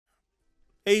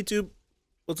Hey YouTube,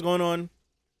 what's going on?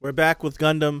 We're back with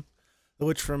Gundam, The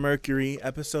Witch from Mercury,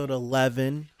 episode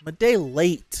 11. I'm a day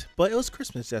late, but it was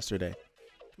Christmas yesterday.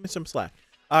 Give me some slack.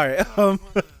 All right.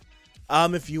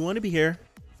 If you want to be here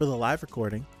for the live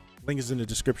recording, link is in the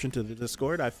description to the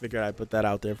Discord. I figured I'd put that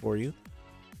out there for you.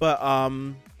 But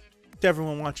to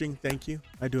everyone watching, thank you.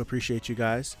 I do appreciate you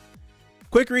guys.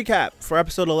 Quick recap for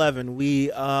episode 11. What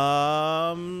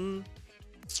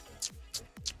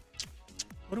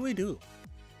do we do?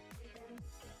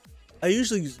 I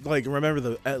usually like remember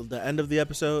the end of the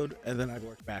episode and then I'd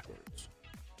work backwards.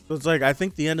 So it's like I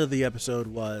think the end of the episode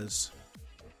was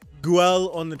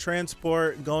Guel on the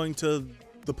transport going to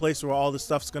the place where all the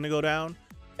stuff's gonna go down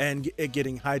and it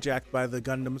getting hijacked by the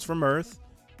Gundams from Earth.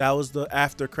 That was the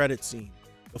after credit scene.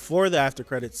 Before the after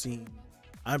credit scene,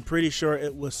 I'm pretty sure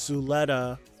it was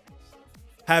Suletta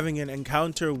having an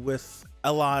encounter with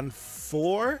Elan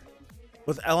 4,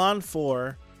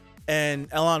 and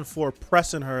Elan 4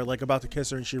 pressing her like about to kiss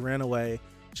her and she ran away.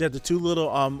 She had the two little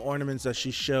ornaments that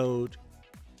she showed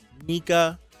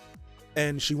Nika,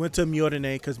 and she went to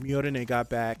Miorine because Miorine got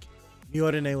back.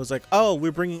 Miorine was like, oh,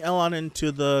 we're bringing Elan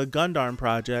into the Gundam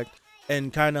project,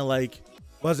 and kind of like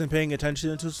wasn't paying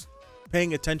attention to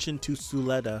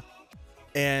Suletta,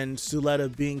 and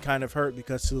Suletta being kind of hurt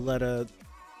because Suletta's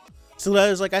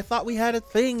like, I thought we had a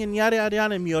thing and yada yada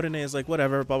yada, and Miorine is like,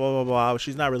 whatever, blah blah blah blah.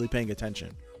 She's not really paying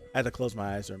attention. I had to close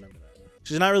my eyes to remember that.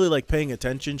 She's not really like paying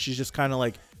attention. She's just kind of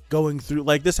like going through,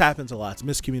 like, this happens a lot. It's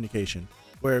miscommunication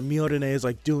where Miorine is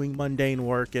like doing mundane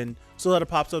work and Suletta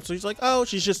pops up. So she's like, oh,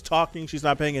 she's just talking. She's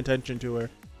not paying attention to her.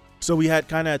 So we had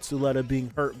kind of had Suletta being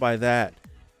hurt by that.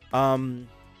 Shaddiq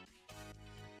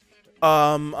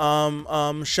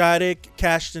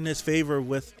cashed in his favor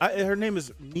with, her name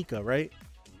is Nika, right?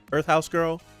 Earth House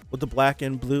girl with the black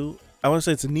and blue. I want to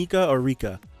say it's Nika or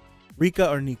Rika.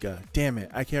 Rika or Nika. Damn it.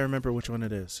 I can't remember which one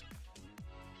it is.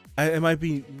 It might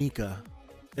be Nika.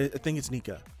 I think it's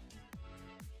Nika.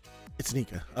 It's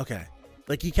Nika. Okay.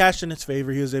 Like, he cashed in his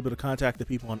favor. He was able to contact the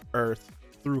people on Earth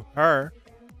through her.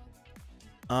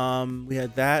 We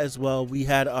had that as well. We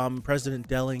had President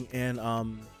Delling and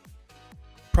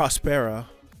Prospera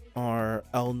or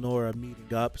Elnora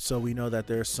meeting up. So we know that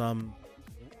there's some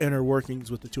inner workings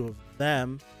with the two of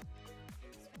them.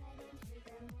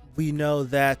 We know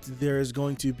that there is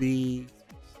going to be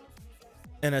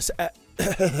an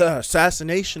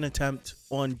assassination attempt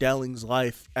on Delling's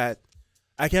life at,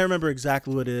 I can't remember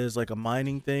exactly what it is, like a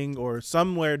mining thing or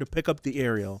somewhere to pick up the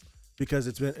aerial,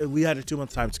 because we had a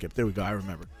 2-month time skip. There we go. I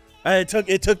remember.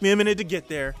 It took me a minute to get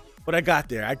there, but I got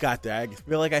there. I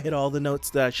feel like I hit all the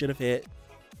notes that I should have hit.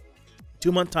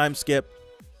 2-month time skip.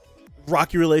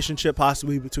 Rocky relationship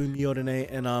possibly between Miorine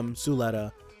and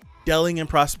Suletta. Delling and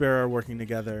Prospera are working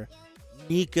together.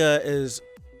 Nika is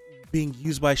being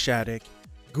used by Shaddiq.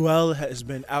 Guel has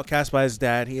been outcast by his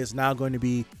dad. He is now going to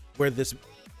be where this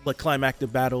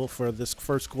climactic battle for this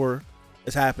first core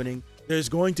is happening. There's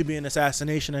going to be an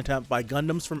assassination attempt by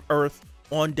Gundams from Earth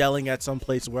on Delling at some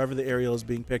place wherever the aerial is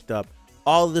being picked up.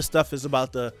 All of this stuff is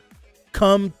about to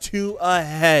come to a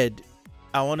head.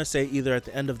 I want to say either at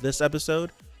the end of this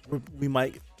episode, we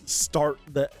might start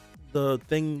the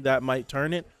thing that might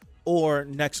turn it, or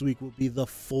next week will be the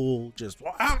full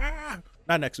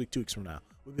not next week, 2 weeks from now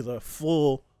will be the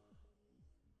full,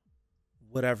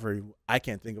 whatever, I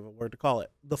can't think of a word to call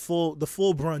it, the full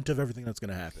brunt of everything that's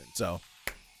gonna happen. So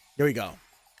here we go.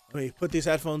 Let me put these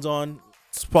headphones on.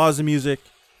 Let's pause the music.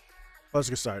 Let's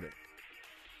get started.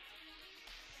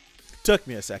 Took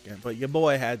me a second, but your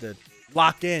boy had to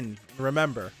lock in and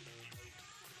remember.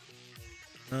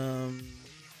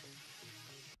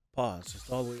 Pause.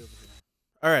 Just all the way over here.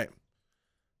 All right.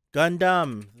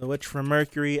 Gundam, The Witch from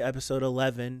Mercury, episode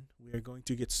 11. We are going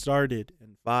to get started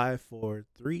in 5, 4,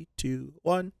 3, 2,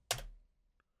 1.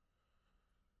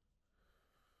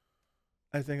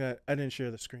 I think I didn't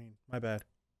share the screen. My bad.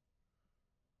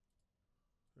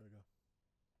 There we go.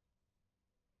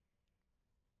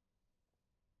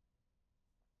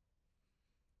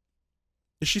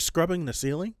 Is she scrubbing the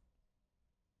ceiling?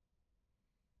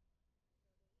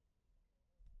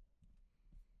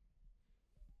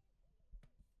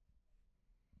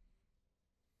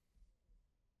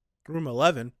 Room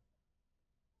 11.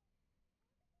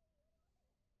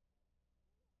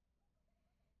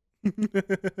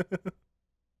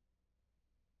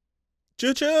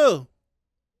 Choo choo.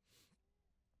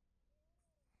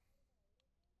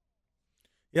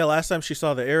 Yeah, last time she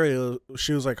saw the aerial,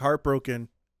 she was like heartbroken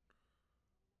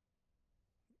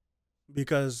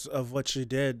because of what she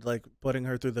did, like putting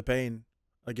her through the pain,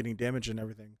 like getting damaged and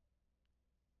everything.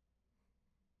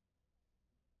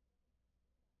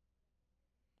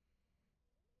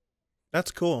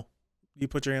 That's cool. You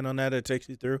put your hand on that, it takes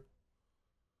you through.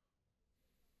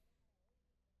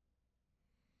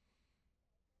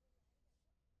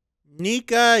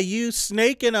 Nika, you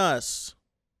snaking us.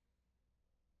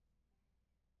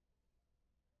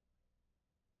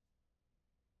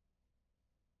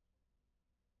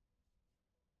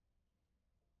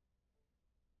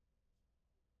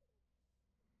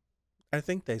 I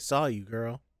think they saw you,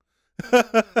 girl.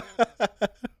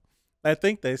 I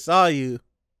think they saw you.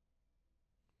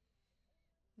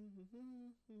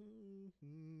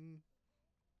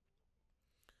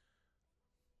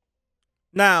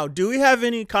 Now, do we have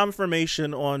any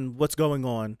confirmation on what's going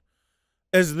on?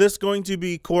 Is this going to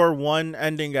be core 1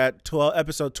 ending at 12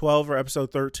 episode 12 or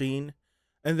episode 13,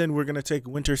 and then we're going to take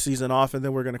winter season off and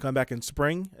then we're going to come back in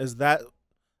spring? Is that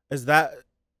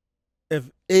if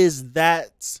is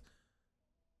that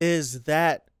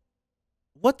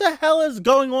what the hell is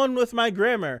going on with my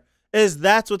grammar? Is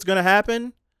that's what's going to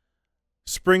happen?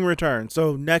 Spring return.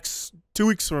 So next 2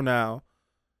 weeks from now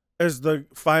is the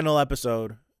final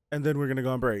episode, and then we're going to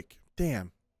go on break.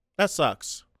 Damn. That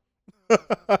sucks.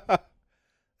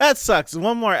 That sucks.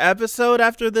 One more episode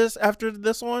after this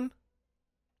one?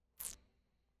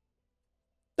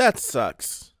 That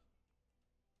sucks.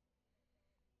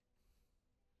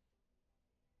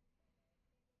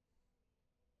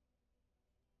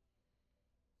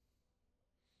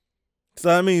 So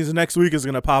that means next week is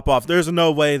gonna pop off. There's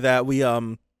no way that we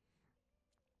end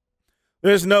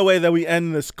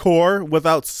this core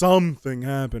without something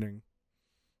happening.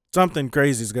 Something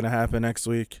crazy is gonna happen next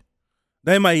week.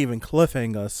 They might even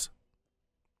cliffhang us.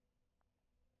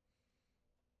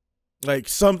 Like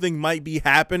something might be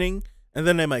happening, and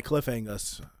then they might cliffhang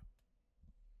us.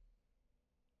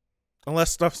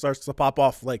 Unless stuff starts to pop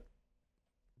off like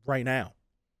right now.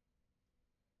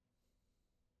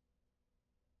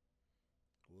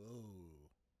 Whoa.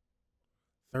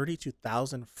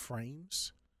 32,000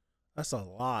 frames? That's a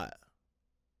lot.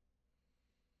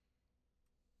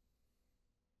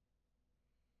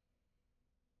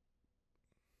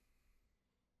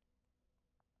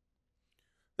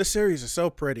 This series is so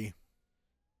pretty.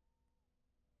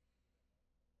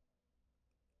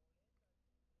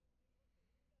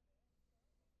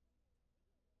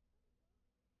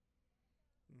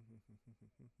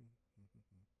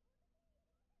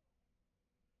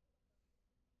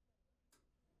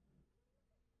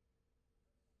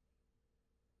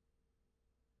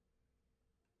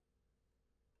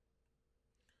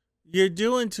 You're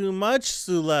doing too much,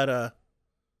 Suletta.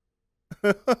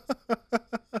 Who's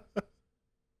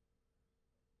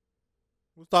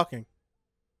talking?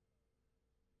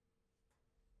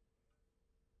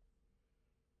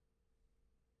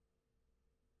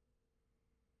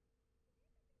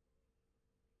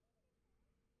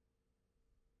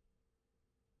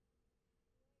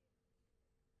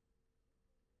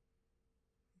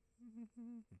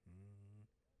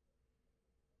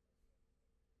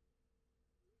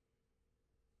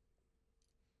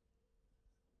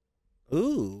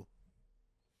 Ooh.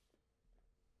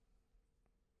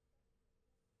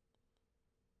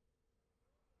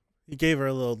 He gave her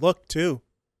a little look, too.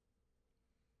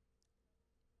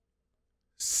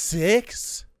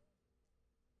 6?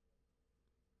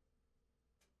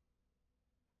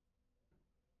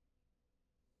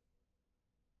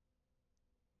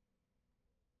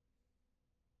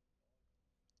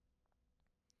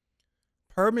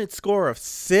 Permit score of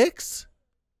 6?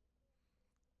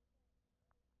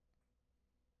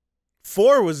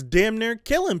 4 was damn near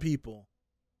killing people.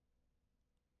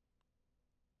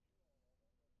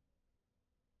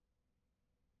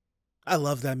 I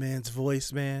love that man's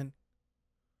voice, man.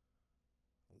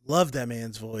 Love that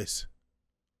man's voice.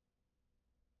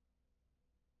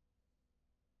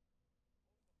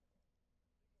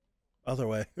 Other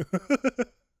way.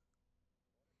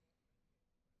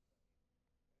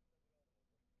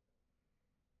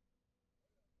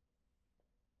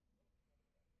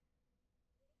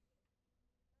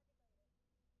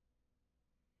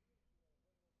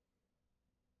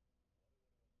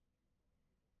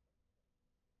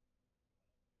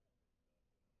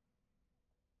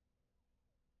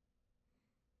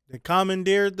 They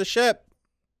commandeered the ship.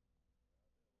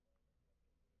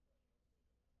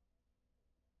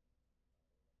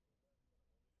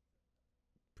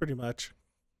 Pretty much.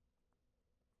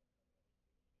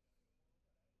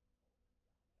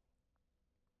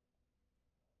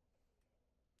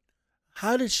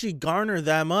 How did she garner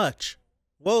that much?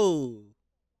 Whoa.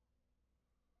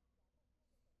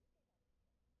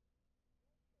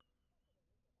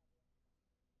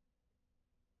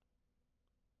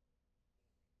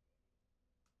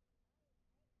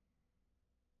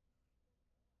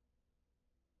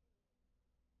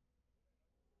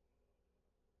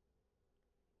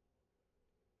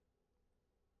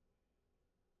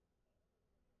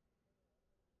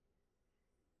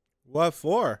 What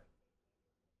for?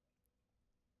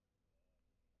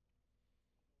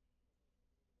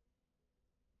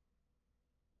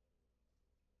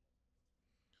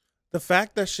 The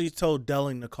fact that she told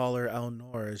Delling to call her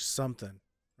Elnor is something,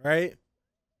 right?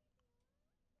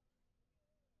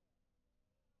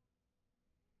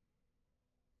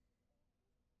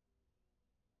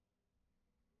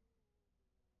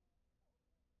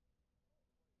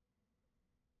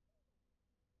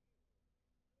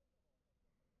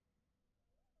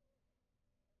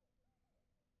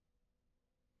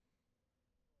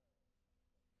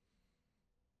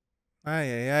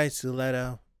 Ay, ay, ay,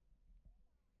 Suletta.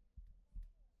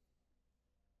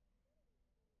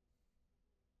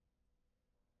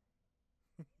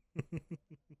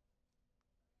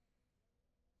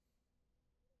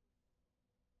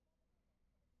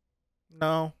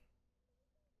 No.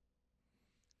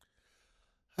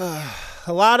 A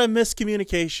lot of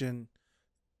miscommunication.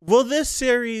 Will this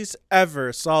series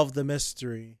ever solve the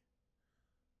mystery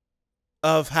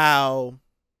of how?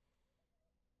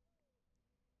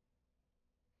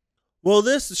 Will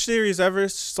this series ever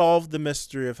solve the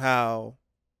mystery of how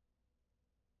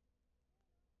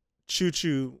Choo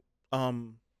Choo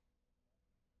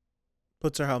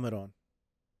puts her helmet on?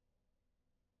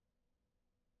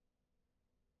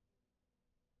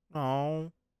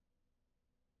 Oh,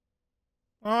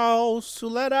 oh,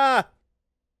 Suletta.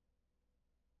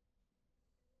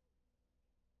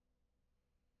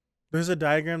 There's a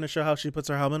diagram to show how she puts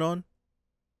her helmet on.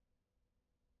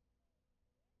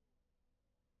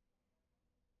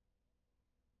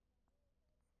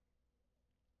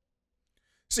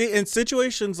 See, in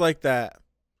situations like that,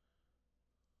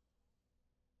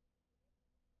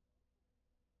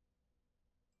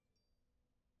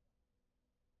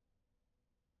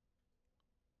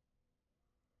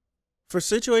 for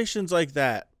situations like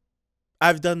that,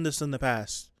 I've done this in the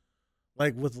past,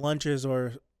 like with lunches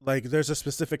or like there's a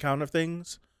specific count of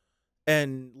things,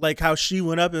 and like how she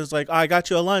went up and was like, oh, "I got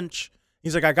you a lunch."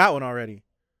 He's like, "I got one already."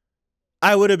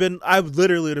 I would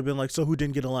literally would have been like, "So who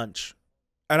didn't get a lunch?"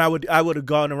 And I would have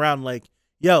gone around like,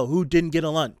 "Yo, who didn't get a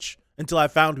lunch?" Until I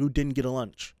found who didn't get a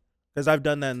lunch, because I've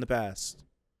done that in the past.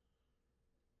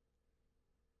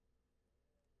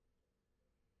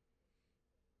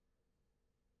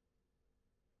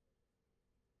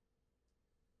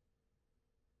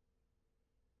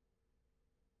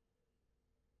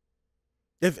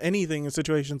 If anything, in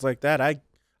situations like that,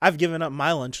 I've given up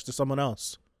my lunch to someone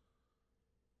else.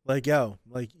 Like, yo,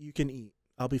 like you can eat.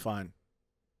 I'll be fine.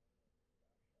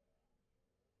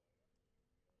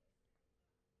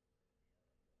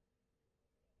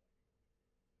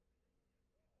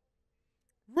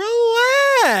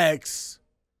 Relax.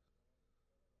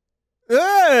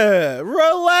 Relax.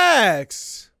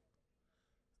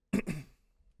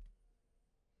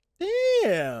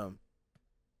 Damn.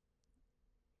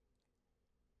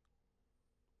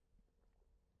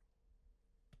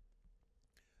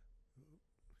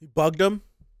 You bugged him?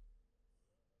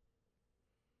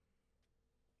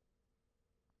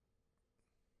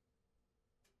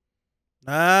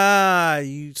 Ah,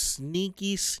 you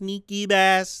sneaky, sneaky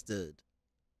bastard.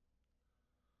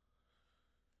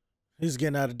 He's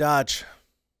getting out of Dodge.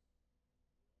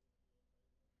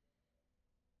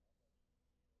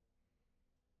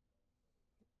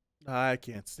 I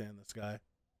can't stand this guy.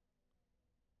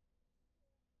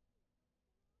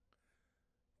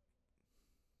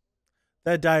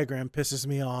 That diagram pisses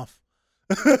me off.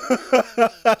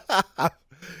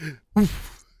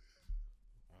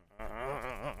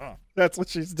 That's what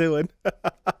she's doing.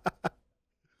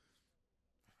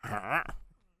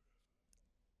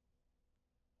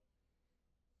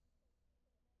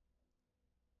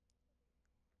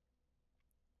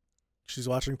 She's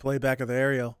watching playback of the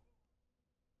aerial.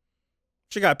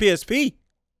 She got PSP.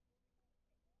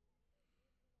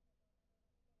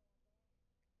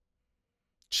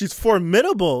 She's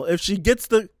formidable. If she gets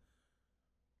the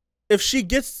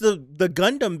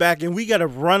Gundam back and we gotta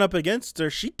run up against her,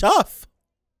 she tough.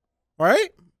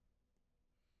 Right?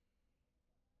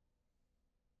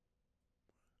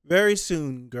 Very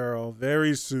soon, girl.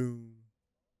 Very soon.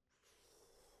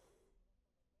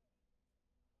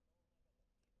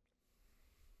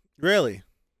 Really?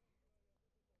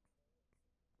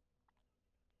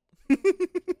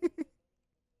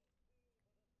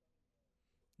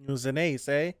 It was an ace,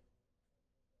 eh?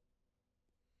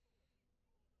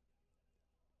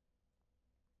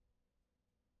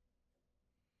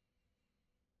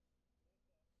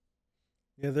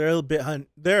 Yeah, they're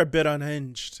a bit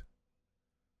unhinged.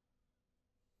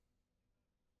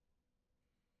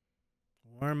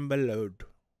 Warm below.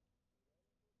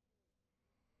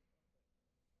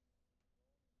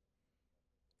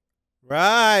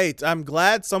 Right. I'm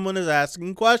glad someone is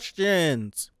asking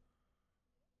questions.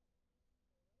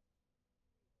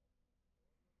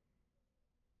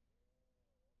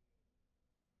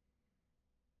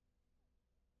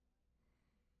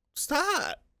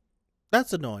 Stop.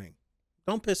 That's annoying.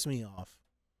 Don't piss me off.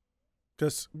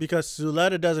 Because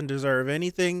Suletta doesn't deserve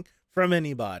anything from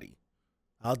anybody.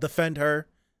 I'll defend her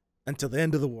until the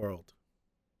end of the world.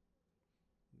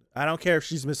 I don't care if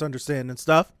she's misunderstanding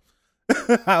stuff.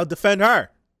 I'll defend her.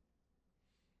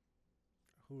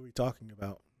 Who are we talking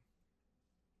about?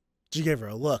 She gave her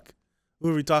a look. Who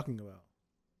are we talking about?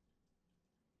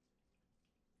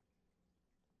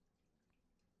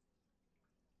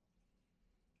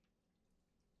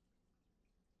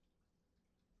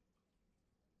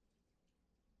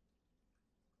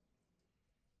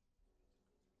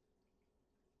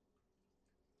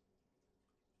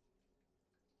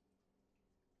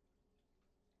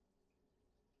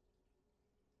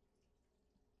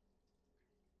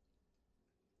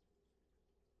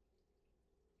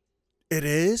 It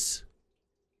is?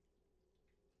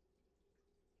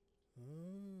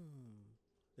 Mm.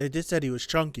 They did said he was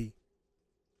chunky.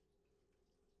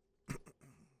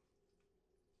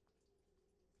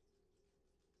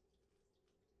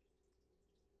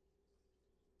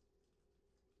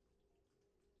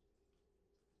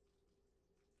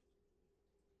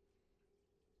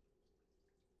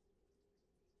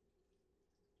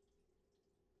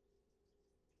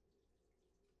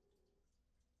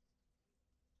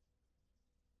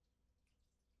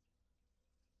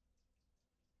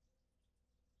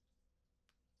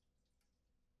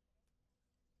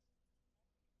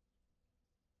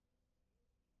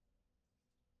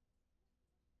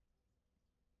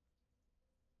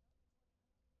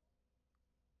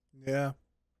 Yeah.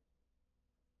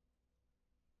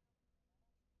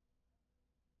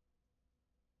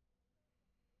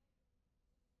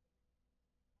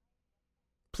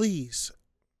 Please.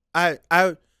 I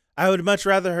would much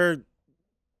rather her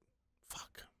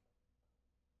fuck.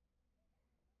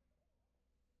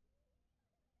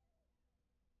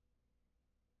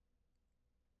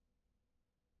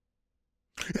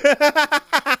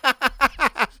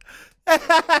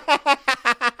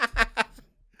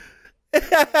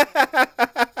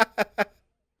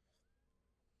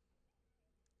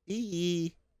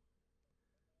 Eee.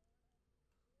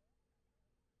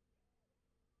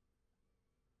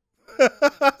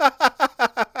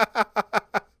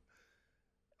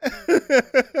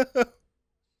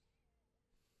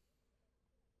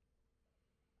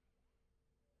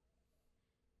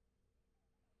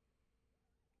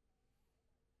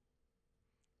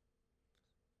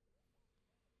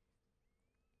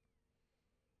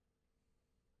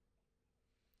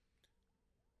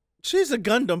 She's a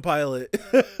Gundam pilot.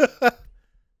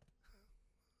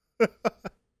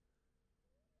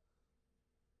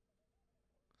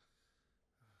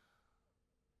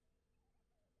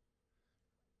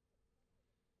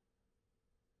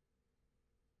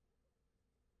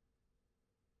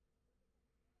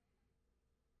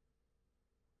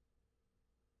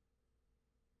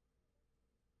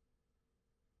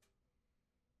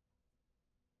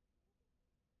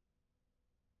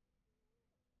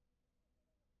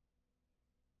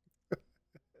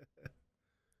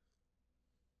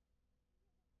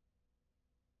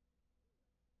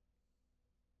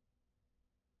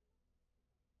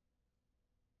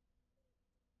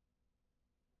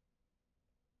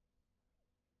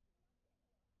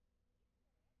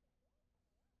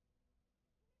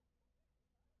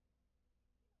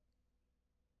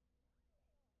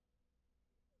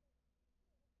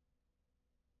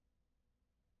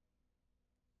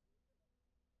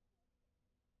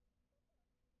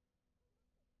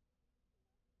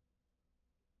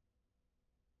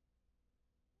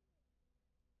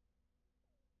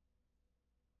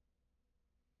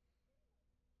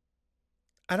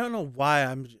 I don't know why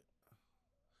I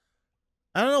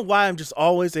don't know why I'm just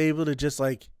always able to just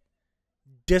like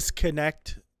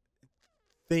disconnect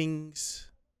things.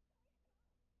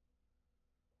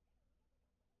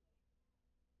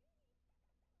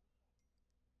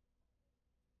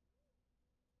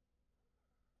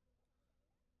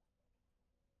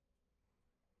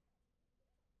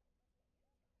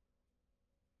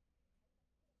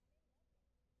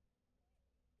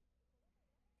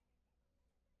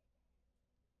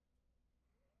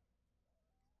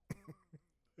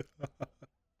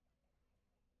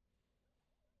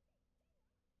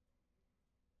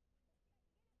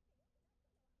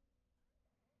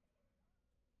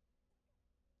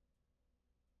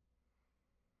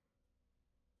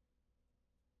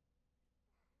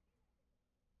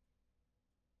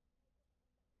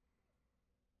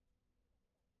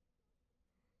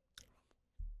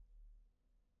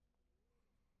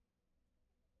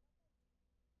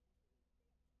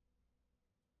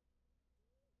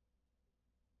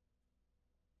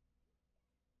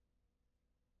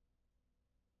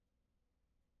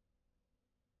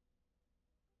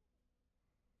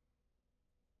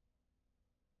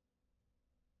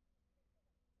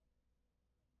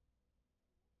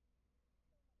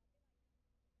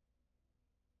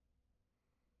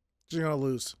 She's gonna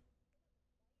lose.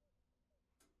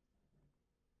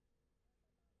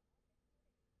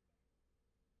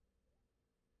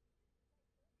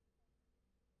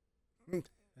 She's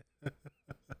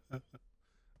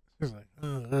like,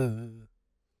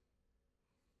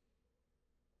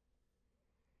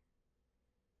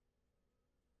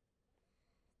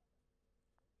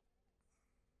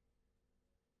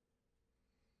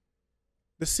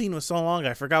 This scene was so long,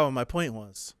 I forgot what my point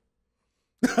was.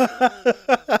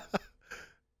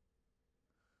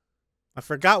 I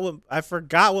forgot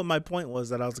what my point was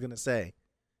that I was gonna say.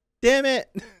 Damn it!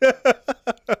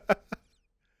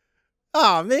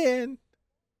 Oh man.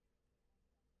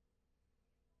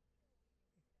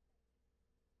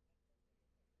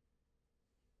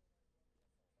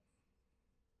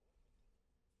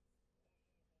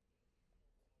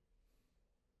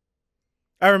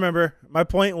 I remember. My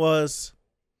point was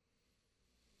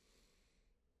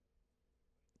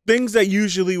things that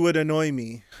usually would annoy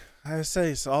me. I say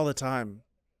this all the time.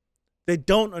 They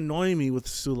don't annoy me with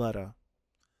Suletta.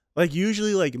 Like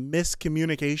usually like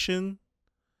miscommunication.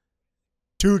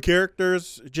 Two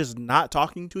characters just not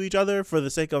talking to each other for the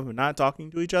sake of not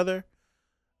talking to each other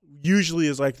usually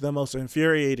is like the most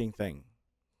infuriating thing.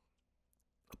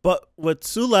 But with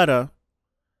Suletta,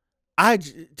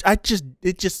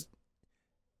 it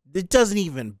doesn't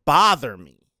even bother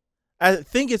me. I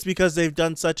think it's because they've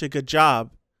done such a good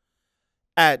job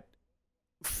at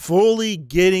fully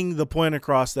getting the point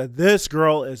across that this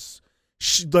girl is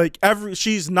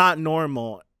she's not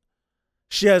normal.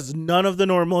 She has none of the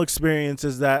normal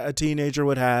experiences that a teenager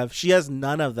would have. She has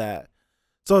none of that.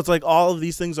 So it's like all of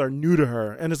these things are new to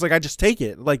her. And it's like, I just take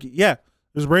it. Like, yeah, it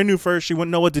was brand new first. She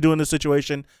wouldn't know what to do in this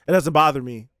situation. It doesn't bother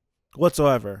me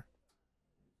whatsoever.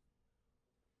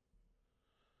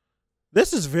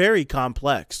 This is very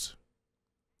complex.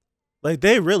 Like,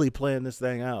 they really plan this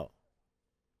thing out.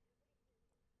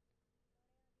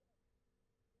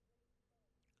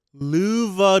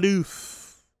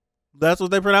 Luvadoof. That's what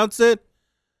they pronounce it?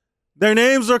 Their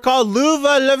names are called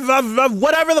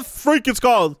whatever the freak it's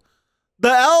called. The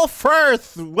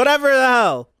Elfirth, whatever the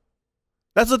hell.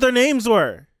 That's what their names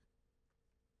were.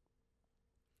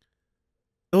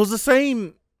 It was the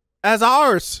same as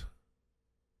ours.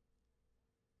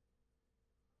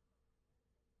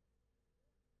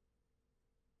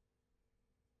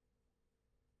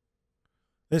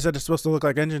 They said it's supposed to look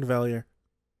like engine failure.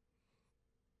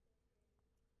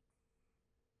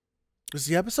 Is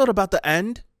the episode about to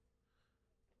end?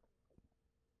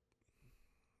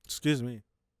 Excuse me.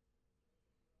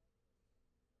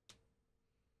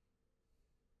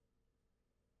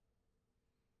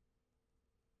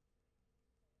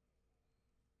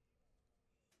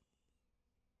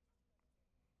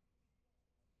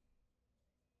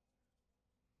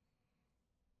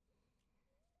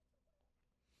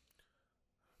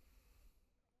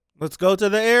 Let's go to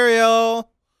the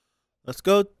aerial. Let's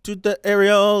go to the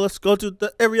aerial. Let's go to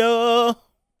the aerial.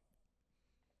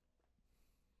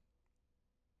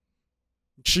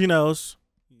 She knows.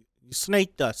 You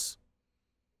snaked us.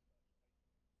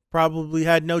 Probably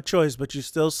had no choice, but you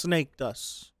still snaked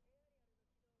us.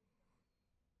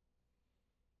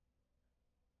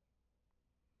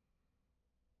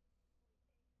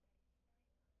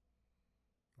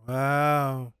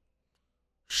 Wow.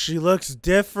 She looks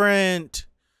different.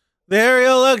 The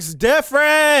aerial looks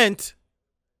different.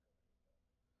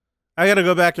 I gotta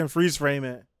go back and freeze frame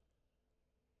it.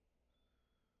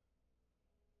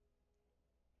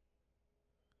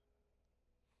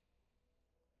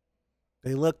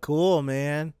 They look cool,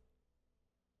 man.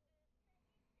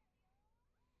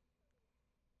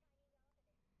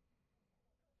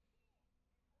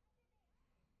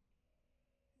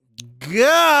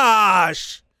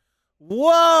 Gosh.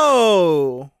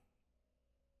 Whoa.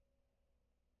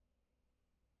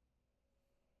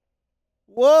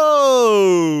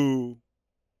 Whoa.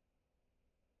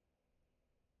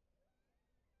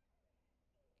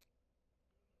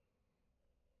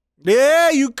 Yeah,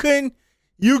 you couldn't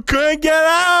get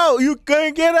out. You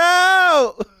couldn't get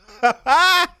out.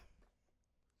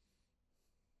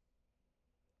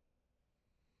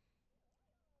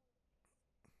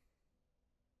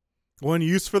 One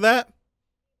use for that?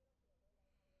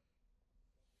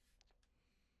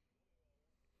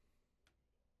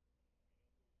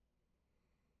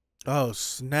 Oh,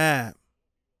 snap.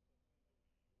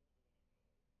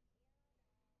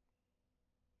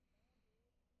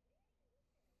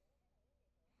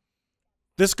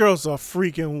 This girl's a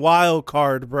freaking wild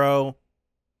card, bro.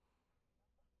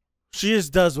 She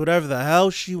just does whatever the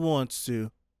hell she wants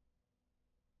to.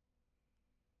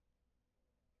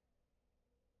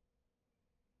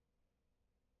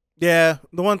 Yeah,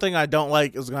 the one thing I don't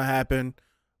like is gonna happen.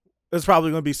 It's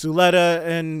probably gonna be Suletta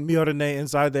and Miorine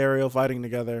inside the aerial fighting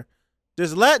together.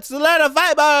 Just let Suletta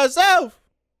fight by herself.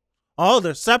 Oh,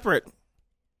 they're separate.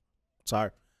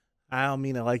 Sorry, I don't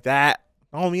mean it like that.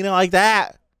 I don't mean it like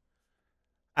that.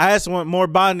 I just want more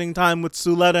bonding time with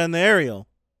Suletta and the aerial.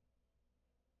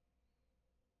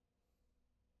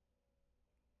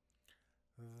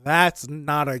 That's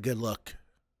not a good look.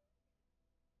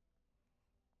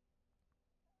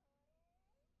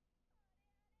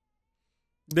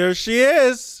 There she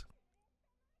is.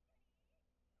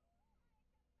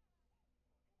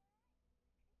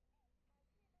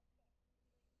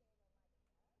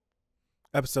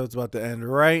 Episode's about to end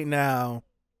right now.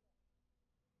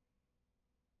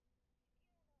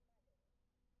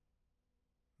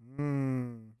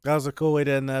 That was a cool way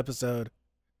to end the episode.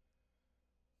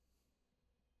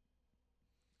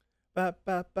 It's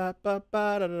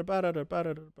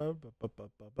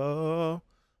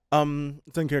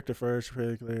in character first,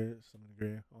 pretty clear, to some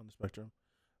degree on the spectrum.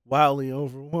 Wildly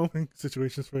overwhelming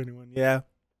situations for anyone. Yeah.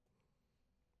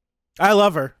 I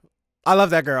love her. I love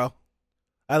that girl.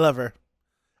 I love her.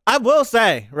 I will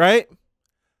say, right?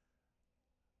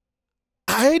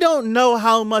 I don't know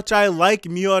how much I like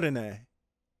Miorine.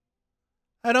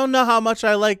 I don't know how much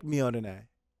I like Miorine.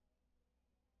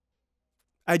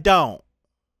 I don't.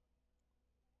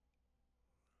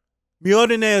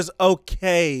 Miorine is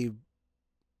okay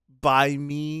by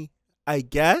me, I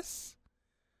guess.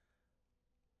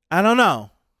 I don't know.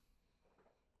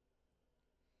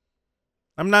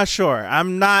 I'm not sure.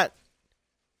 I'm not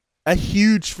a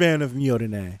huge fan of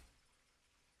Miorine.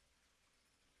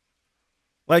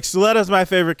 Like, Suletta's my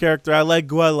favorite character. I like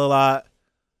Guel a lot.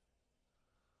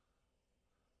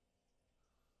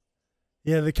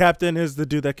 Yeah, the captain is the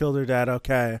dude that killed her dad.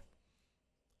 Okay.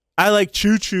 I like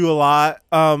Choo Choo a lot.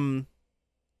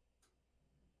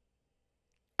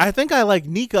 I think I like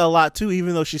Nika a lot too,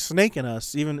 even though she's snaking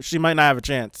us. Even she might not have a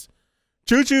chance.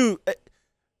 Choo Choo,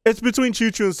 it's between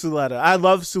Choo Choo and Suletta. I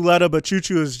love Suletta, but Choo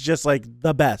Choo is just like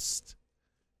the best.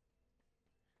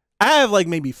 I have like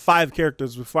maybe 5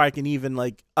 characters before I can even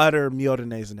like utter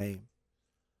Miorine's name.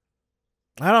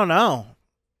 I don't know.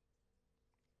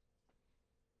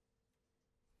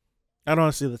 I don't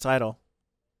want to see the title.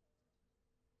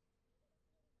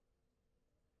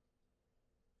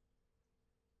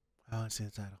 I want to see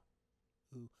the title.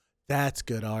 Ooh, that's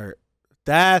good art.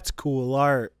 That's cool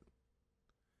art.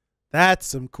 That's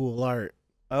some cool art.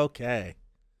 Okay.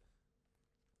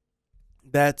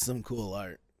 That's some cool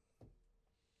art.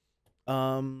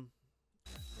 Yeah.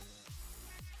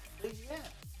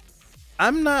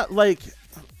 I'm not like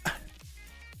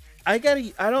I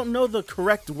don't know the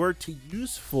correct word to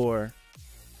use for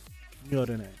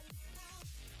Miorine.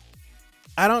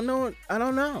 I don't know.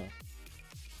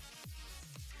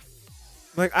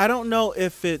 Like, I don't know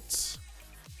if it's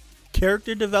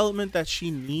character development that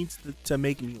she needs to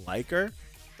make me like her.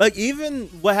 Like, even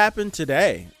what happened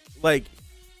today, like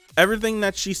everything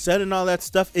that she said and all that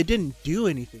stuff, it didn't do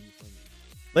anything for me.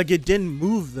 Like, it didn't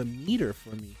move the meter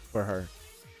for her.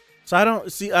 So I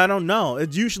don't know.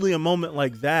 It's usually a moment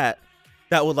like that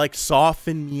would like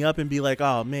soften me up and be like,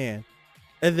 oh man,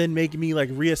 and then make me like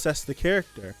reassess the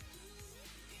character.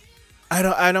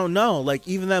 I don't know. Like,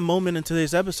 even that moment in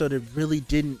today's episode, it really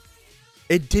didn't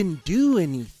do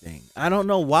anything. I don't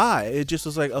know why. It just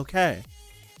was like, okay,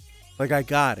 like I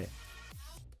got it.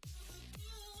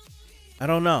 I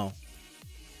don't know.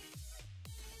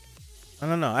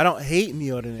 I don't hate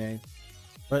Miorine,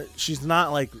 but she's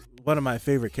not like one of my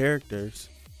favorite characters.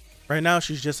 Right now,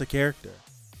 she's just a character.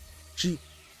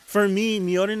 For me,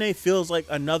 Miorine feels like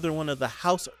another one of the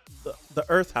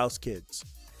Earth House kids.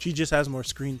 She just has more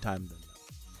screen time than them.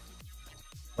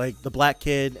 Like the black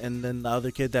kid, and then the other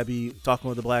kid that be talking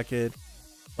with the black kid,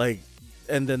 like,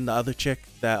 and then the other chick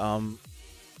that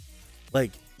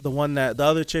like the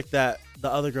other chick that the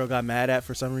other girl got mad at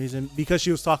for some reason because she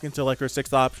was talking to like her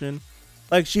 6th option.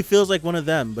 Like, she feels like one of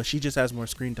them, but she just has more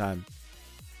screen time.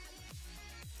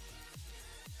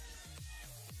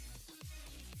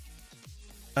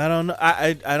 I don't know.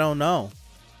 I don't know.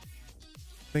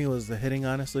 I think it was the hitting,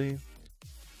 honestly.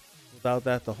 Without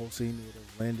that, the whole scene would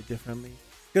have landed differently.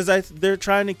 Because they're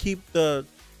trying to keep I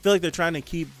feel like they're trying to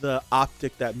keep the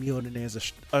optic that Miorine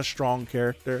is a strong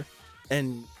character,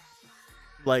 and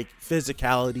like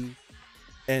physicality,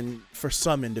 and for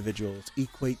some individuals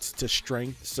equates to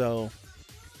strength. So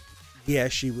yeah,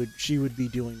 she would be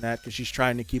doing that because she's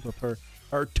trying to keep up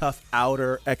her tough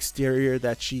outer exterior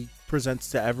that she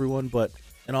presents to everyone, but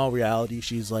in all reality,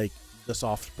 she's like the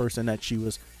soft person that she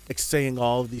was saying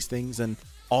all of these things and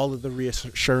all of the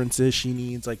reassurances she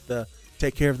needs, like the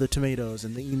take care of the tomatoes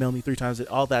and they email me 3 times,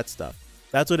 all that stuff.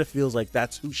 That's what it feels like.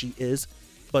 That's who she is.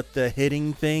 But the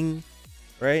hitting thing,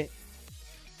 right?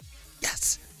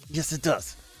 Yes. Yes, it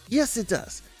does. Yes, it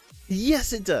does.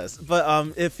 Yes, it does.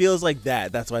 But it feels like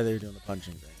that. That's why they're doing the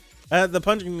punching thing. The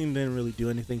punching thing didn't really do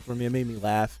anything for me. It made me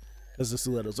laugh because the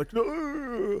Suletta was like,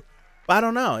 no. But I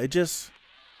don't know. It just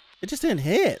didn't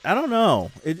hit. I don't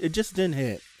know. It just didn't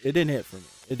hit. It didn't hit for me.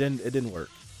 It didn't work.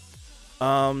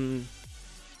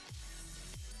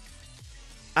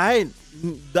 I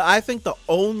think the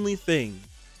only thing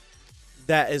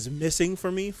that is missing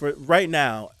for me for right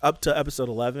now up to episode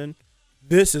 11,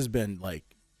 this has been like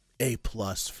A+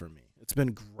 for me. It's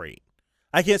been great.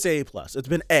 I can't say A+. It's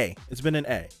been A. It's been an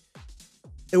A.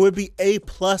 It would be A+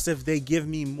 if they give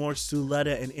me more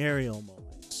Suletta and Ariel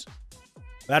moments.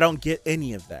 But I don't get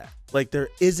any of that. Like, there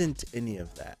isn't any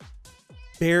of that.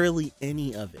 Barely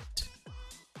any of it.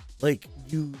 Like,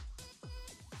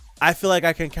 I feel like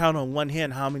I can count on one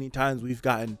hand how many times we've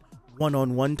gotten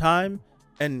one-on-one time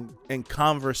and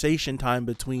conversation time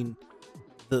between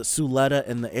the Suletta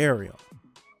and the Ariel.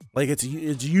 Like, it's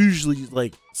usually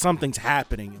like something's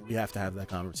happening and we have to have that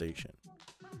conversation.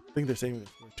 I think they're saying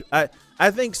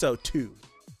I think so too.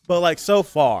 But like, so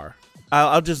far,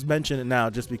 I'll just mention it now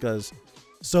just because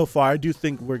so far I do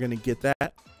think we're gonna get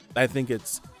that. I think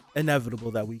it's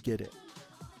inevitable that we get it.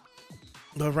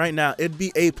 But right now it'd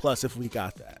be A+ if we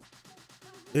got that.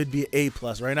 It'd be A+.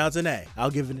 Right now it's an A.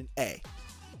 I'll give it an A.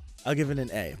 I'll give it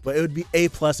an A. But it would be A+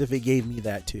 if it gave me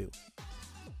that too.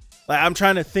 Like, I'm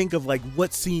trying to think of like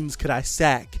what scenes could I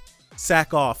sack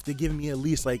off to give me at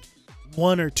least like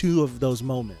 1 or 2 of those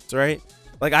moments, right?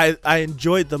 Like, I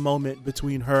enjoyed the moment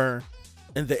between her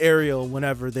and the Ariel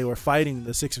whenever they were fighting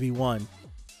the 6v1.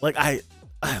 Like, I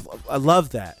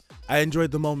love that. I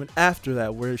enjoyed the moment after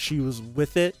that where she was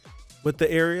with it with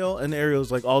the Ariel, and the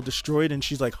Ariel's like all destroyed and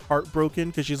she's like heartbroken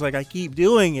because she's like, I keep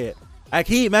doing it. I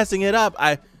keep messing it up.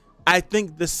 I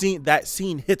think that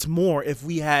scene hits more if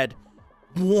we had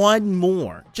one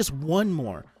more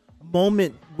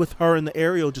moment with her and the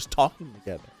Ariel just talking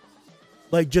together.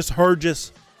 Like, just her,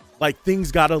 just like,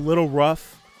 things got a little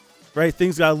rough, right?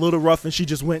 Things got a little rough and she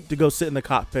just went to go sit in the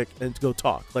cockpit and to go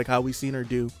talk, like how we seen her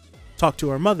talk to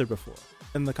her mother before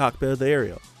in the cockpit of the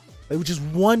Ariel. It was just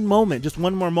one moment, just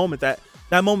one more moment. That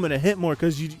moment hit more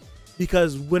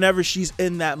because whenever she's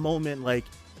in that moment, like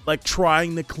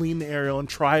trying to clean the Ariel and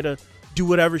try to do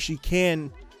whatever she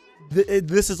can,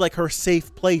 this is like her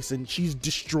safe place, and she's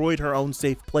destroyed her own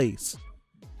safe place.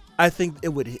 I think it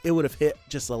would have hit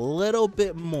just a little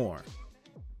bit more,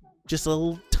 just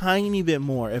a tiny bit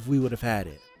more if we would have had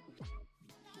it.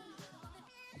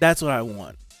 That's what I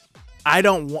want.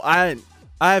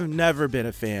 I've never been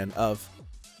a fan of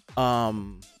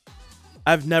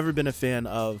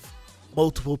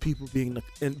multiple people being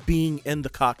in the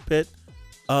cockpit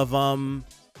of a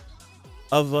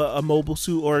mobile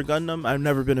suit or a Gundam. I've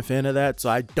never been a fan of that, so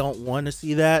I don't want to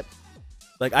see that.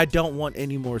 Like, I don't want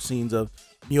any more scenes of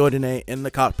Miorine in the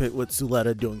cockpit with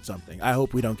Suletta doing something. I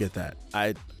hope we don't get that.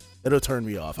 It'll turn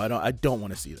me off. I don't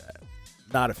want to see that.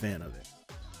 Not a fan of it.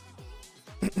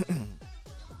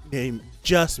 They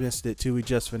just missed it too. We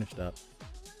just finished up.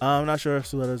 I'm not sure if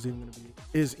Suletta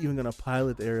is even gonna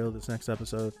pilot the Ariel this next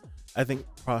episode. I think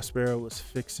Prospera was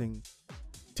fixing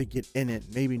to get in it.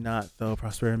 Maybe not though.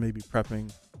 Prospera may be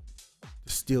prepping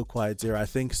to steal Quiet Zero. I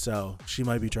think so. She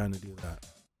might be trying to do that.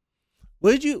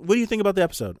 What do you think about the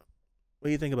episode? What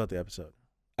do you think about the episode?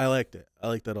 I liked it. I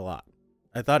liked it a lot.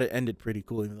 I thought it ended pretty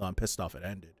cool, even though I'm pissed off it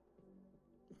ended.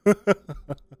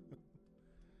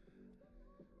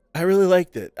 I really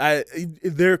liked it.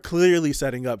 They're clearly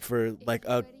setting up for like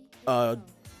a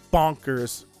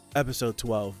bonkers episode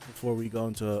 12 before we go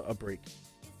into a break.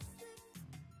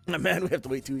 I'm mad we have to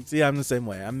wait 2 weeks. Yeah, I'm the same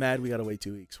way. I'm mad we gotta wait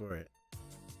 2 weeks for it.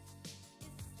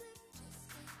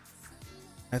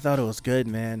 I thought it was good,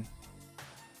 man.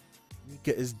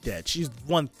 Mika is dead. She's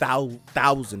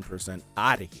 1,000%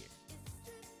 out of here.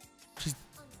 She's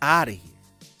out of here.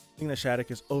 I think that Shaddiq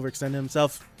has overextended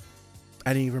himself.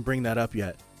 I didn't even bring that up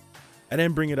yet. I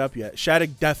didn't bring it up yet.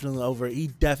 Shaddiq definitely he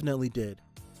definitely did.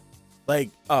 Like,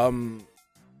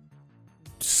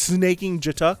 snaking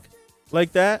Shaddiq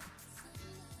like that.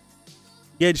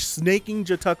 Yeah, just snaking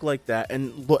Shaddiq like that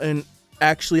and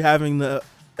actually having the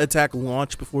attack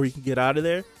launch before he can get out of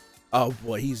there. Oh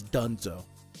boy, he's done so.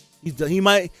 He's done.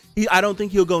 I don't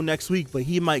think he'll go next week, but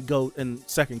he might go in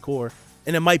second core,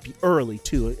 and it might be early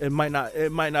too. It might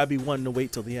not be one to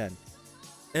wait till the end.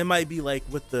 It might be like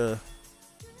with Naze,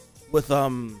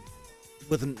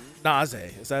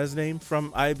 is that his name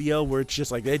from IBL, where it's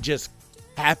just like it just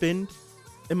happened.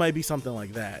 It might be something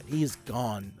like that. He's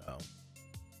gone though.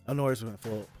 Elnora's gonna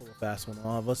pull a fast one on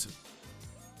all of us.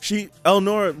 When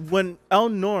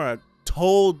Elnora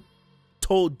told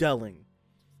Delling,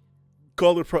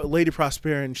 called her Lady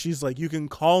Prospera, and she's like, you can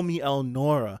call me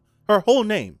Elnora. Her whole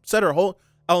name. Said her whole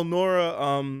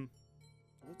Elnora,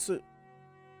 what's it?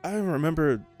 I don't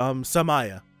remember,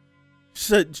 Samaya. She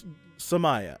said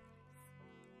Samaya.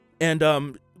 And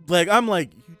like I'm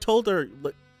like, you told her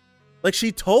like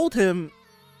she told him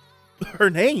her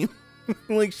name.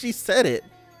 Like she said it.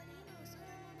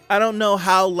 I don't know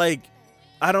how, like,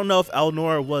 I don't know if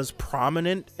Elnora was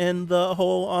prominent in the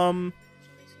whole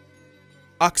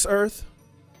Ox Earth,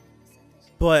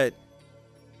 but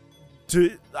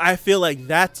I feel like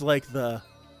that's like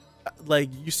like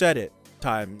you said it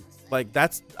time. Like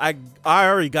that's I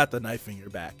already got the knife in your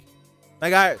back.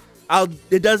 Like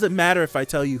it doesn't matter if I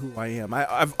tell you who I am.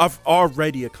 I've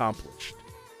already accomplished.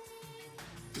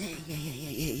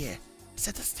 Yeah.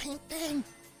 Said the same thing.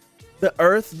 The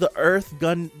Earth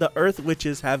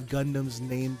witches have Gundams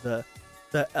named the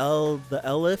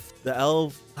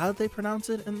Elf. How did they pronounce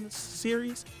it in the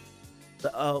series?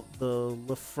 The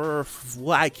Lefur.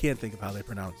 Well, I can't think of how they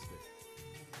pronounced it.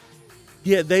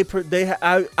 Yeah,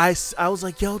 I was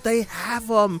like, yo, they have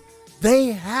them.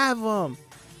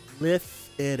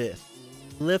 Lifted.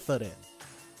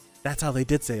 That's how they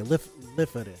did say it.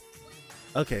 Lifted.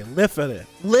 Okay, lifted.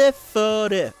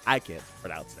 I can't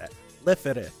pronounce that.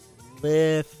 Lifted.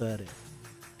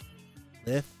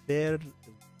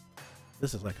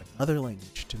 This is like another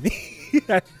language to me.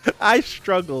 I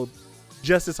struggled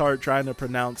just as hard trying to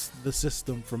pronounce the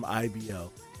system from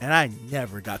IBO, and I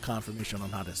never got confirmation on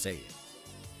how to say it.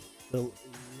 The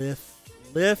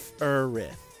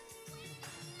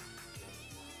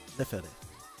Lifted.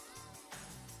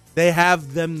 They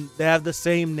have the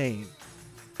same name.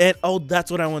 And oh,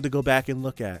 that's what I wanted to go back and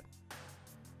look at.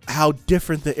 How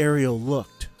different the aerial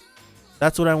looked.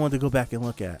 That's what I wanted to go back and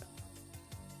look at.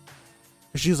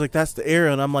 She was like, that's the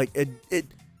aerial. And I'm like,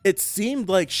 it seemed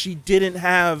like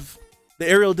the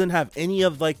aerial didn't have any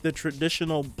of like the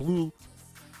traditional blue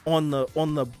on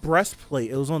the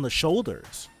breastplate. It was on the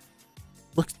shoulders.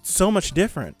 Looked so much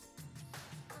different.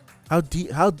 How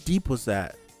deep was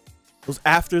that? It was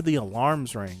after the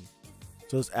alarms rang.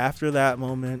 So it was after that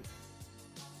moment.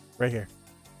 Right here.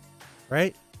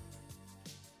 Right?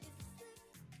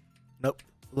 Nope.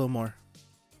 A little more.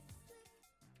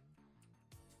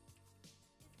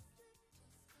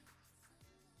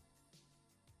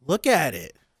 Look at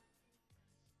it.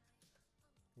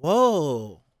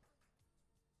 Whoa.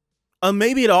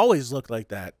 Maybe it always looked like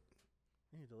that.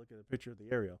 I need to look at a picture of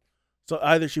the aerial. So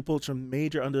either she pulled some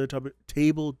major under the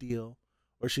table deal,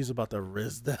 or she's about to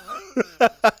riz them.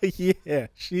 Yeah,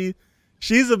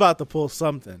 she's about to pull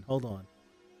something. Hold on.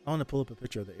 I want to pull up a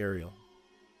picture of the aerial.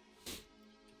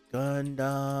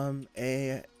 Gundam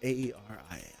AERIL.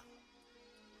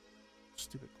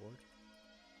 Stupid cord.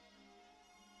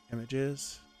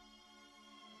 Images.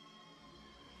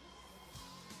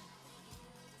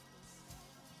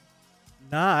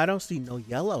 Nah, I don't see no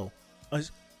yellow.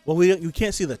 Well, you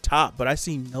can't see the top, but I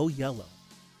see no yellow.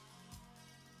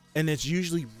 And it's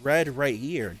usually red right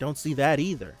here. Don't see that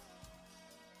either.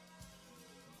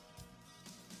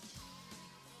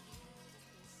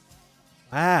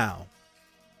 Wow.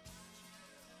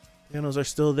 Panels are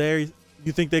still there.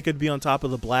 You think they could be on top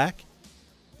of the black?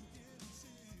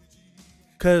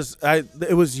 Because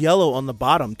it was yellow on the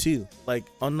bottom too. Like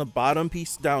on the bottom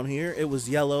piece down here, it was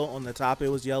yellow. On the top, it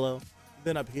was yellow.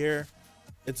 Then up here,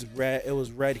 it's red. It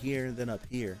was red here, and then up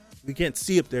here. We can't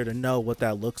see up there to know what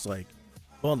that looks like.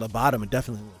 But on the bottom, it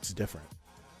definitely looks different.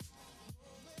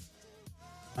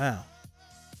 Wow.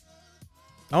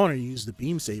 I want to use the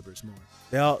beam sabers more.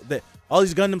 All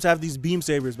these Gundams have these beam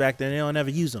sabers back there, and they don't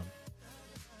ever use them.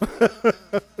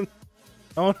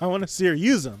 I want to see her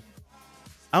use them.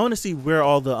 I want to see where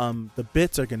all the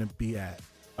bits are gonna be at.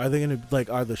 Are they gonna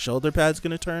are the shoulder pads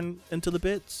gonna turn into the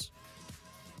bits?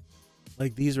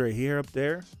 Like these right here up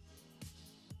there?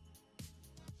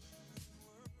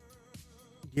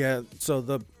 Yeah,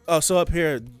 so so up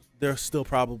here they'll still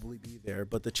probably be there,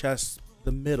 but the chest,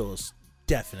 the middle is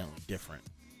definitely different.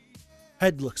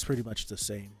 Head looks pretty much the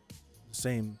same.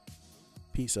 Same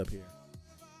piece up here.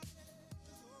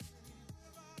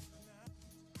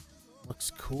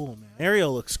 Looks cool, man.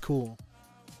 Ariel looks cool.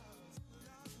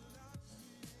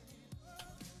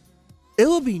 It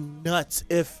would be nuts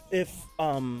if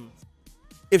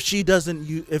she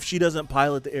doesn't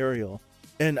pilot the Ariel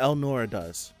and Elnora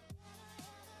does.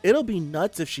 It'll be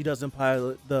nuts if she doesn't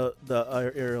pilot the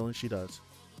Ariel and she does.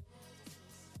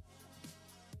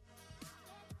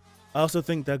 I also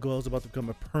think that girl is about to become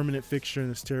a permanent fixture in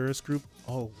this terrorist group.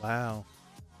 Oh wow.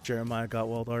 Jeremiah got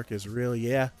Wild Arc is real.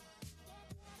 Yeah.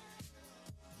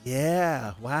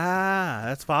 Yeah. Wow.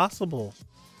 That's possible.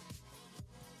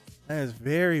 That is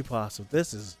very possible.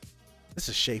 This is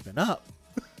shaping up.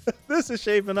 This is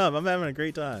shaping up. I'm having a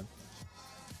great time.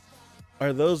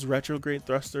 Are those retrograde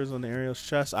thrusters on the Ariel's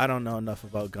chest? I don't know enough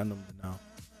about Gundam to know.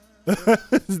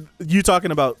 You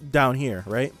talking about down here,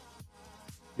 right?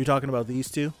 You're talking about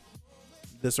these two?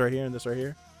 This right here and this right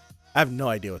here? I have no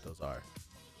idea what those are.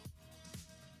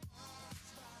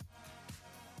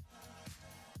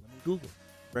 Let me Google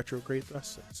retrograde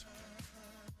thrusters.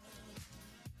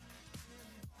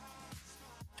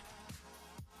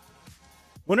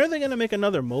 When are they going to make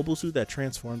another mobile suit that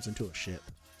transforms into a ship?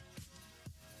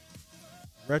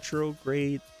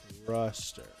 Retrograde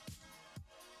thruster.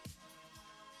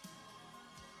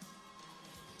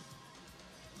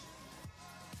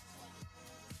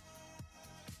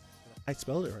 I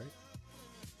spelled it right.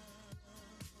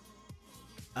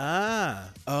 Ah.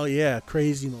 Oh, yeah.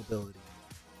 Crazy mobility.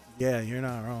 Yeah, you're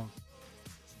not wrong.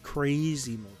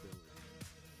 Crazy mobility.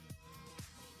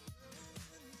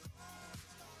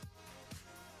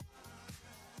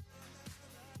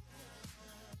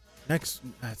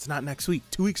 It's not next week.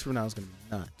 2 weeks from now is going to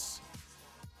be nuts.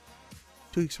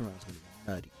 2 weeks from now is going to be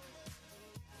nutty.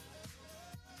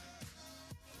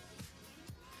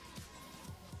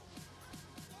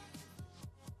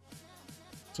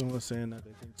 Someone was saying that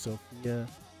they think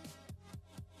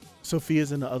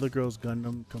Sophia's and the other girl's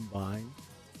Gundam combined.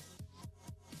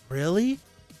 Really?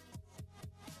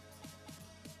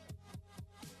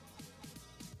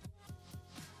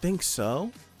 Think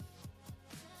so?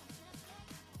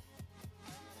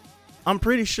 I'm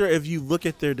pretty sure if you look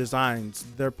at their designs,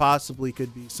 there possibly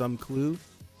could be some clue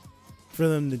for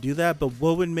them to do that. But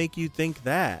what would make you think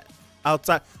that?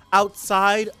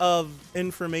 Outside of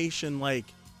information like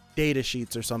data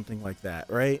sheets or something like that,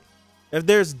 right? If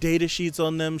there's data sheets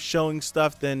on them showing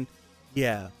stuff, then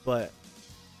yeah. But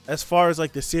as far as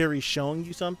like the series showing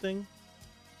you something,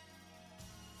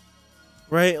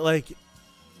 right? Like,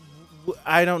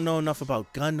 I don't know enough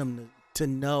about Gundam to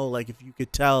know like if you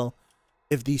could tell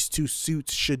if these two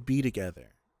suits should be together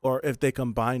or if they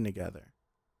combine together.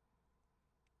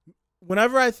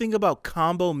 Whenever I think about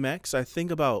combo mechs, I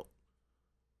think about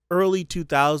early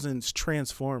 2000s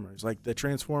Transformers, like the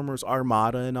Transformers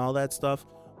Armada and all that stuff,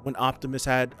 when Optimus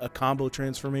had a combo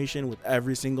transformation with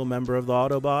every single member of the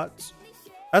Autobots.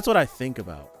 That's what I think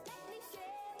about.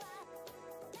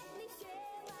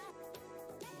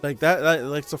 Like that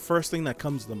like it's the first thing that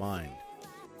comes to mind.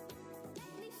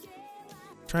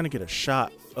 Trying to get a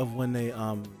shot of when they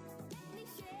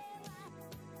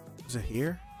is it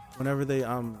here? Whenever they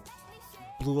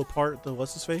blew apart the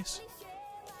what's his face?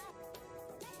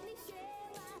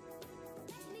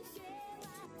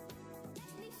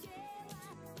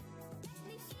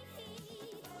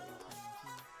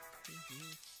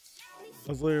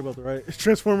 I was literally about to write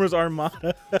Transformers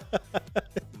Armada.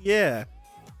 Yeah.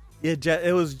 Yeah,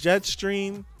 it was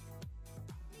Jetstream.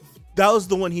 That was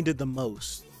the one he did the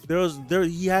most.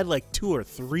 He had like 2 or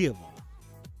 3 of them.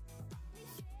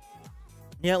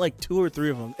 He had like 2 or 3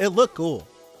 of them. It looked cool,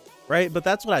 right? But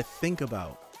that's what I think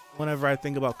about whenever I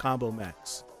think about combo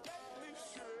mechs.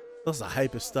 That's the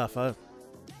hypest stuff. I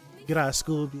get out of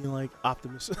school being like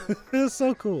Optimus. It's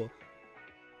so cool.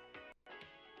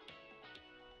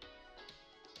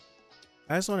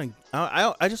 I just want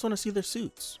to see their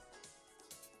suits.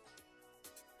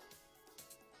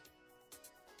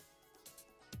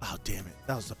 Oh, damn it.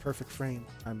 That was the perfect frame.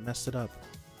 I messed it up.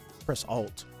 Press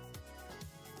Alt.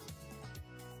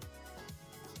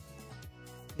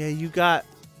 Yeah, you got...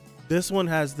 This one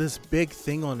has this big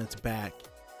thing on its back.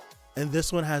 And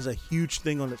this one has a huge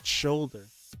thing on its shoulder.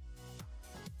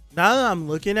 Now that I'm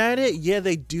looking at it, yeah,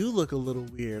 they do look a little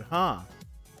weird, huh?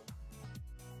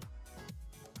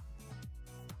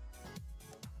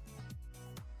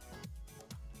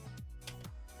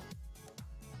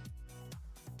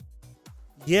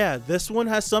 Yeah, this one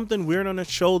has something weird on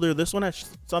its shoulder. This one has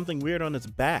something weird on its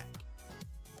back.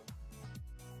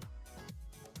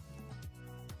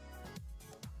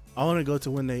 I want to go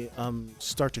to when they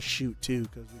start to shoot too,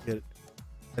 because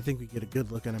I think we get a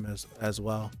good look at him as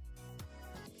well.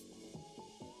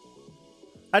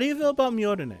 How do you feel about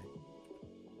Miorine?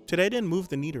 Today didn't move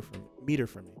the meter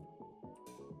for me.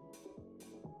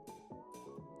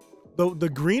 The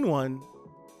green one,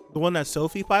 the one that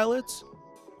Sophie pilots,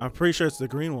 I'm pretty sure it's the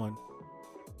green one.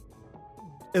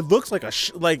 It looks like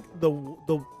like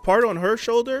the part on her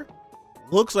shoulder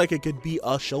looks like it could be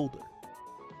a shoulder.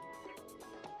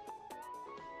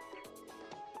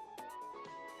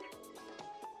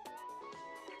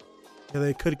 Yeah,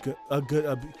 they could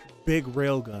a big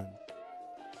rail gun.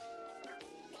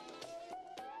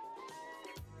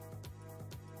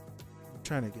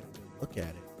 trying to get a good look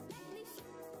at it.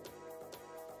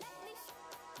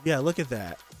 Yeah, look at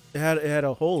that. It had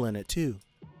a hole in it too.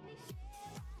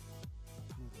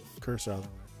 Cursor out of the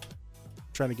way. I'm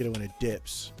trying to get it when it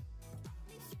dips.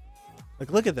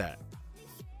 Like, look at that.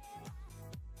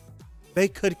 They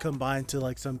could combine to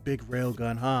like some big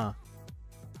railgun, huh?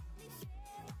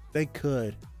 They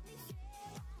could.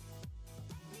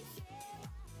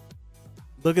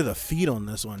 Look at the feet on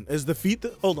this one. Is the feet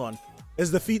hold on.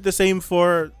 Is the feet the same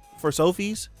for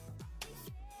Sophie's?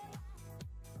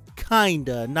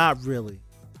 Kinda, not really.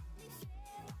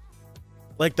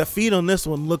 Like the feet on this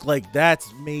one look like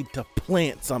that's made to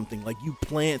plant something. Like you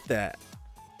plant that.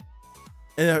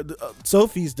 And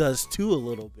Sophie's does too a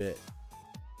little bit.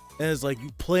 And it's like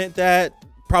you plant that,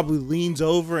 probably leans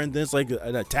over, and then it's like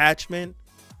an attachment.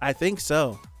 I think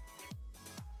so.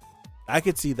 I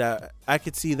could see that. I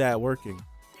could see that working.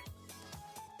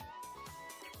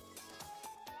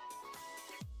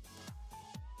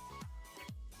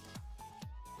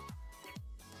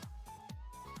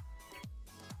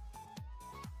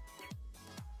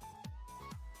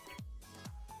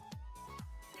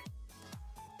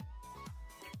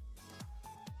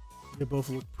 They both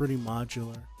look pretty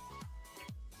modular.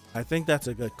 I think that's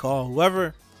a good call.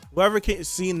 Whoever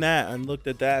seen that and looked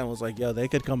at that and was like, yo, they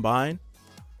could combine.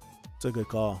 It's a good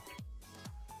call.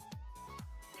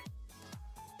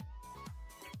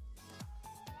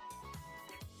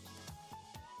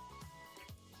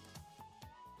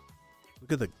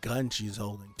 Look at the gun she's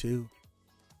holding too.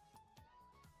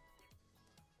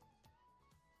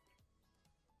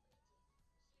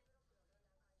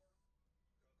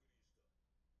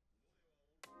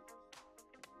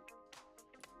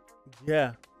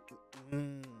 Yeah.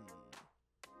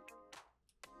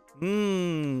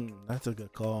 That's a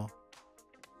good call.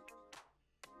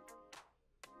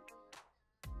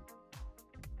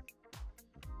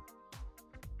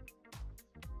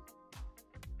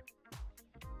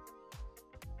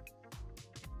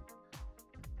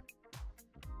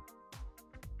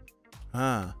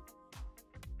 Huh.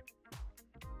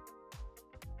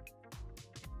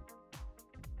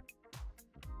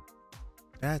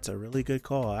 That's a really good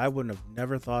call. I wouldn't have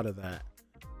never thought of that.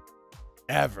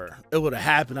 Ever. It would have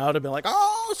happened. I would have been like,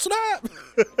 oh, snap.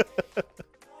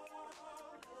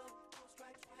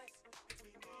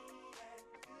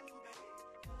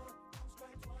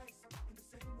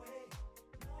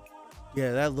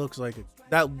 Yeah, that looks like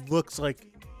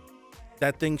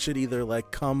that thing should either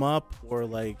like come up or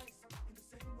like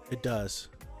it does.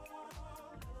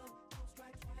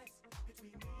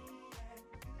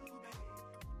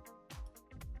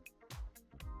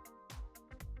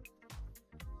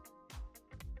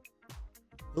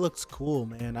 It looks cool,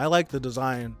 man. I like the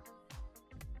design.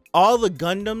 All the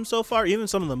Gundams so far, even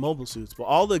some of the mobile suits, but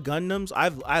all the Gundams,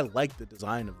 I like the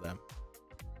design of them.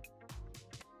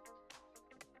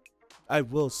 I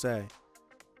will say.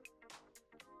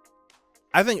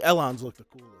 I think Elon's look the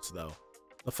coolest though.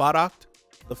 The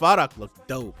Fadok looked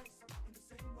dope.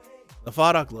 The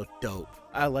Fadok looked dope.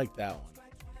 I like that one.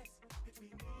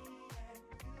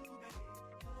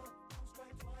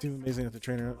 Seems amazing that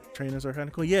the trainers are kind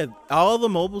of cool. Yeah, all the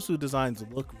mobile suit designs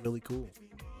look really cool.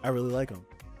 I really like them.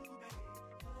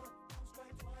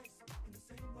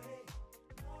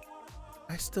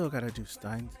 I still gotta do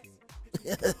Steins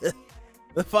Gate.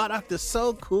 The Fadok is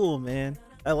so cool, man.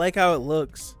 I like how it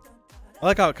looks. I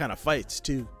like how it kind of fights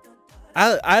too.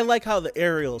 I like how the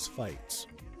aerials fights.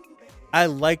 I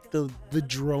like the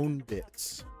drone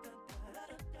bits.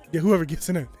 Yeah, whoever gets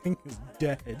in that thing is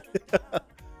dead.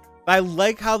 I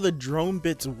like how the drone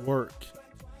bits work.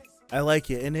 I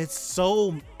like it, and it's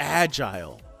so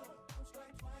agile.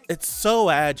 It's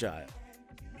so agile.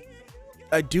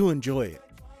 I do enjoy it.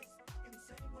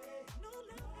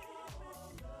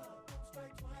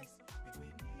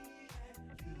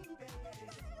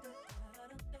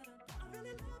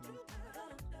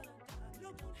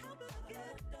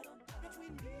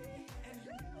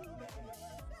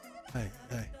 Hey.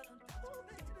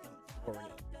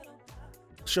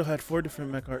 Show had 4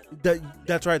 different mech art.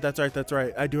 That's right.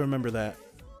 I do remember that.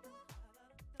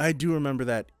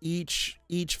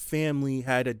 Each family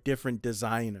had a different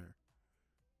designer.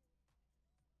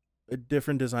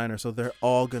 So they're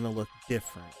all gonna look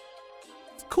different.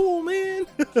 It's cool, man.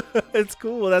 It's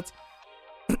cool.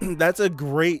 That's a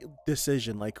great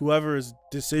decision. Like whoever's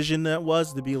decision that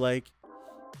was to be like,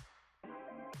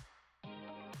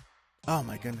 oh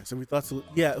my goodness. And we thought so.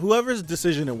 Yeah, whoever's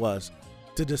decision it was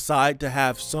to decide to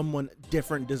have someone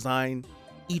different design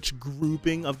each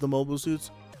grouping of the mobile suits,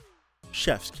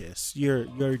 chef's kiss. You're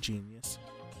a genius.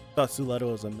 Thought Suletta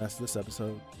was a mess this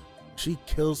episode. She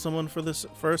kills someone for this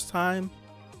first time.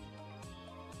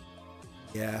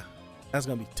 Yeah, that's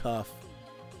gonna be tough.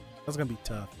 That's gonna be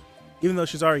tough. Even though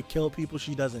she's already killed people,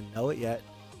 she doesn't know it yet.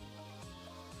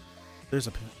 There's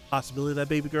a possibility that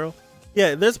baby girl.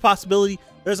 Yeah, there's a possibility.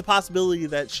 There's a possibility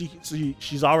that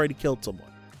she's already killed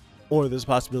someone, or there's a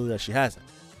possibility that she hasn't.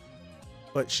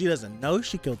 But she doesn't know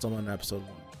she killed someone in episode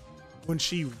 1. When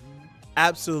she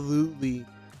absolutely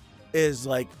is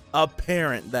like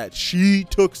apparent that she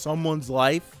took someone's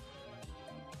life.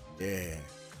 Yeah,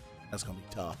 that's gonna be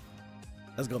tough.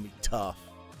 That's gonna be tough.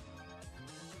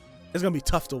 It's gonna be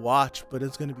tough to watch, but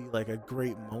it's gonna be like a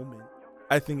great moment.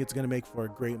 I think it's gonna make for a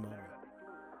great moment.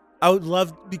 I would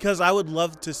love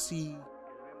to see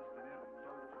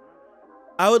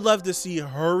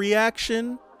her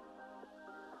reaction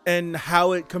and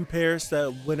how it compares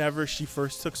to whenever she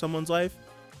first took someone's life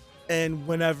and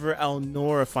whenever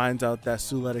Elnora finds out that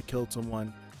Suletta killed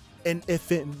someone, and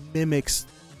if it mimics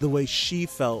the way she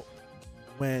felt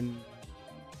when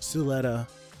Suletta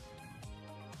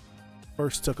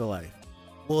first took a life.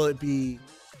 Will it be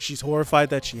she's horrified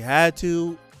that she had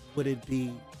to? Would it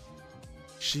be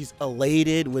she's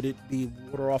elated? Would it be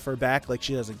water off her back like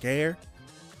she doesn't care?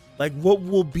 Like, what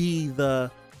will be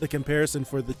the comparison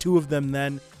for the two of them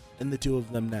then and the two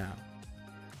of them now?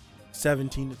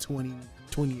 17 to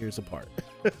 20 years apart.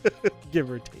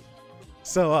 Give or take.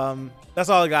 So that's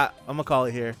all I got. I'm gonna call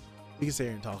it here. We can sit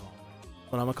here and talk all night,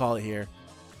 but I'm gonna call it here.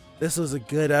 This was a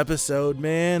good episode,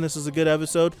 man. This was a good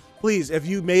episode. Please, if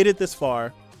you made it this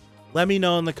far, let me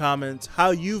know in the comments how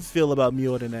you feel about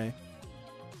Miorine.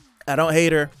 I don't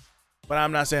hate her, but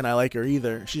I'm not saying I like her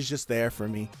either. She's just there for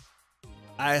me.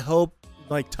 I hope,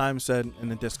 like Time said in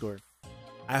the Discord,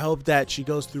 I hope that she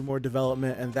goes through more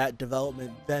development, and that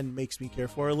development then makes me care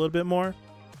for her a little bit more.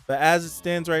 But as it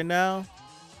stands right now,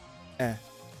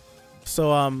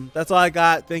 So that's all I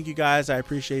got. Thank you guys. I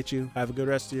appreciate you. Have a good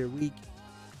rest of your week.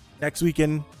 Next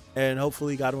weekend, and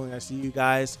hopefully, God willing, I see you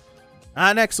guys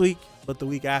not next week, but the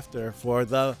week after for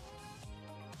the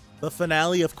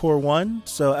finale of Core 1.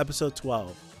 So episode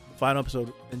 12, the final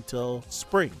episode until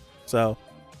spring. So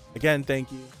again,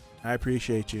 thank you. I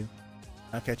appreciate you.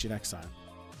 I'll catch you next time.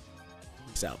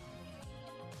 Peace out.